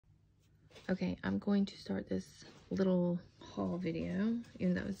Okay, I'm going to start this little haul video,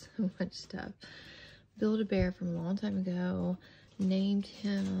 even though it's so much stuff. Build-A-Bear from a long time ago. Named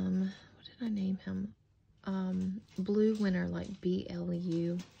him, what did I name him? Blue Winter, like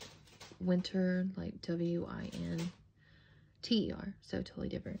B-L-U. Winter, like W-I-N-T-E-R. So totally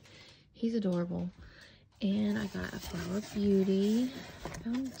different. He's adorable. And I got a Flower Beauty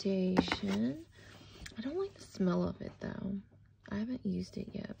foundation. I don't like the smell of it though. I haven't used it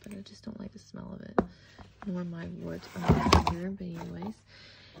yet, but I just don't like the smell of it. Nor my words on my finger, but anyways.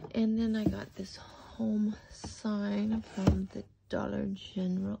 And then I got this home sign from the Dollar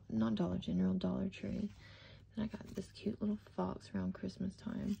General, not Dollar General, Dollar Tree. And I got this cute little fox around Christmas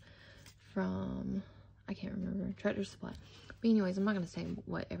time from, I can't remember, Tractor Supply. But anyways, I'm not going to say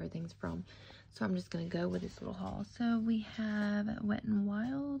what everything's from. So I'm just going to go with this little haul. So we have Wet n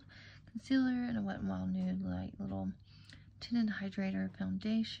Wild concealer and a Wet n Wild nude, like little tinted hydrator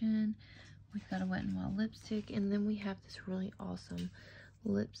foundation. We've got a Wet n Wild lipstick, and then we have this really awesome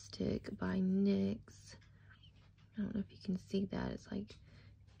lipstick by NYX. I don't know if you can see that. It's like,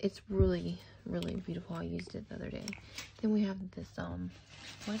 it's really, really beautiful. I used it the other day. Then we have this,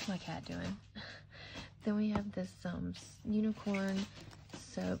 what is my cat doing? Then we have this, unicorn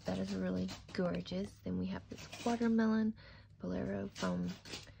soap that is really gorgeous. Then we have this watermelon bolero from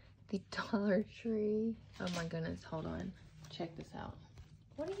the Dollar Tree. Oh my goodness, hold on. Check this out.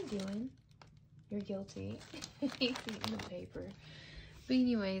 What are you doing? You're guilty. He's eating the paper. But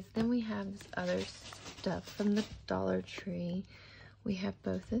anyways, then we have this other stuff from the Dollar Tree. We have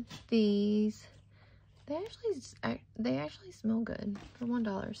both of these. They actually smell good for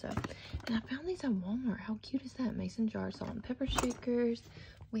 $1 or so. And I found these at Walmart. How cute is that? Mason jar salt and pepper shakers.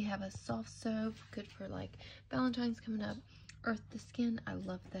 We have a soft soap, good for like Valentine's coming up. Earth the Skin, I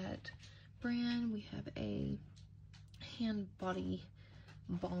love that brand. We have a hand body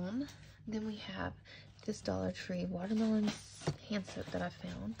balm. Then we have this Dollar Tree watermelon hand soap that I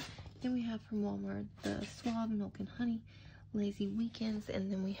found. Then we have from Walmart the Suave Milk and Honey Lazy Weekends,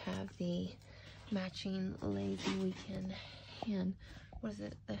 and then we have the matching Lazy Weekend hand, what is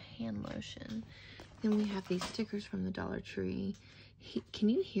it, the hand lotion. Then we have these stickers from the Dollar Tree. Can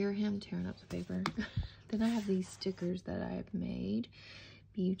you hear him tearing up the paper? Then I have these stickers that I have made,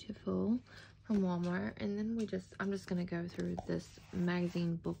 beautiful, from Walmart. And then I'm just gonna go through this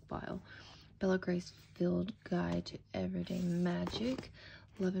magazine book pile. Bella Grace Field Guide to Everyday Magic,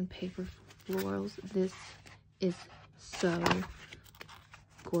 Love and Paper Florals. This is so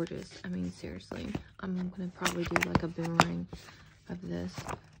gorgeous. I mean, seriously, I'm gonna probably do like a boomerang of this.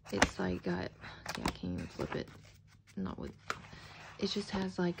 It's like got, yeah, I can't even flip it. Not with, it just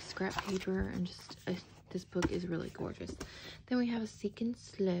has like scrap paper and just this book is really gorgeous. Then we have a Seek and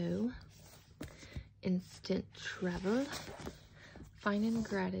Slow, Instant Travel, Finding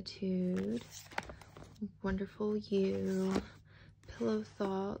Gratitude, Wonderful You, Pillow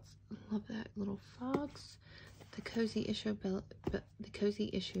Thoughts. Love that little fox. The Cozy Issue Bella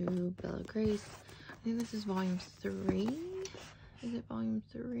Grace. I think this is volume 3. Is it volume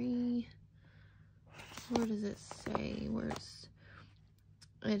 3? Where does it say?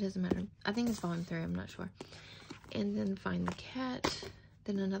 It doesn't matter. I think it's volume 3. I'm not sure. And then Find the Cat.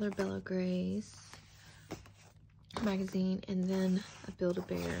 Then another Bella Grace magazine. And then a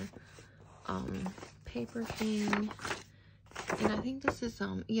Build-A-Bear paper thing. And I think this is,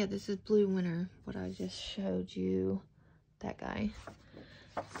 yeah, this is Blue Winter, what I just showed you, that guy.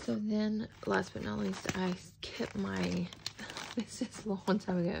 So then, last but not least, I kept my, this is a long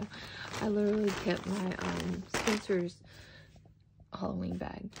time ago, I literally kept my, Spencer's Halloween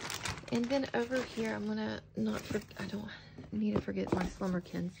bag. And then over here, I'm gonna I don't need to forget my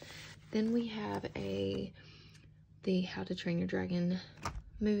Slumberkins. Then we have the How to Train Your Dragon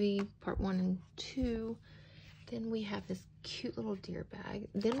movie, part 1 and 2. Then we have this cute little deer bag.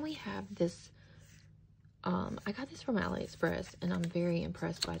 Then we have this, I got this from AliExpress, and I'm very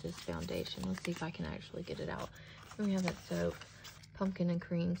impressed by this foundation. Let's see if I can actually get it out. Then we have that soap, Pumpkin and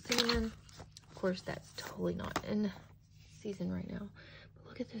Cream Cinnamon. Of course, that's totally not in season right now. But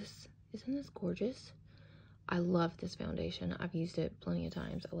look at this. Isn't this gorgeous? I love this foundation. I've used it plenty of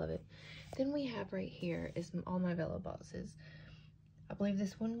times. I love it. Then we have right here is all my Vella boxes. I believe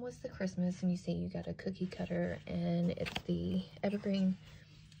this one was the Christmas, and you see you got a cookie cutter, and it's the Evergreen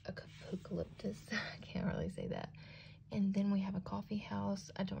Apocalyptus. I can't really say that. And then we have a coffee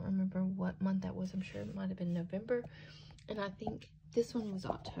house. I don't remember what month that was. I'm sure it might have been November. And I think this one was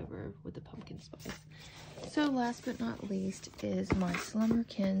October with the pumpkin spice. So last but not least is my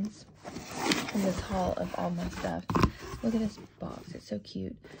Slumberkins in this haul of all my stuff. Look at this box. It's so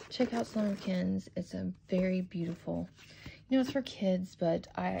cute. Check out Slumberkins. It's a very beautiful, you know, it's for kids, but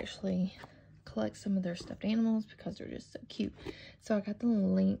I actually collect some of their stuffed animals because they're just so cute. So I got the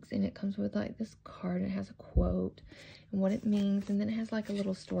links, and it comes with like this card, and it has a quote and what it means, and then it has like a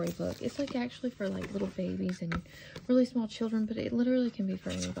little storybook. It's like actually for like little babies and really small children, but it literally can be for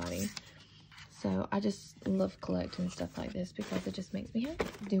anybody. So I just love collecting stuff like this because it just makes me happy.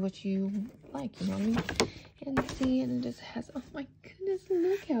 Do what you like, you know what I mean? And see, and it just has, oh my goodness,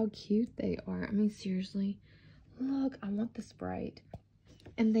 look how cute they are. I mean, seriously, look, I want the Sprite.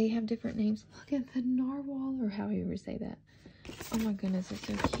 And they have different names. Look at the narwhal, or how you ever say that. Oh my goodness, it's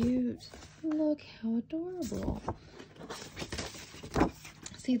so cute. Look how adorable.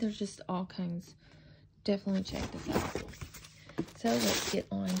 See, there's just all kinds. Definitely check this out. So let's get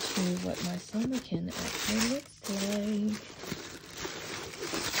on to what my Slumberkin actually looks like.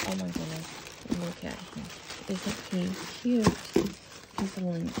 Oh my goodness, look at him. Isn't he cute? He's a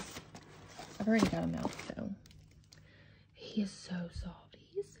lynx. I've already got him out though. He is so soft.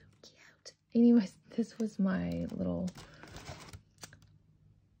 He is so cute. Anyways, this was my little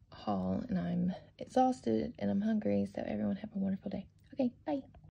haul, and I'm exhausted and I'm hungry, so everyone have a wonderful day. Okay, bye.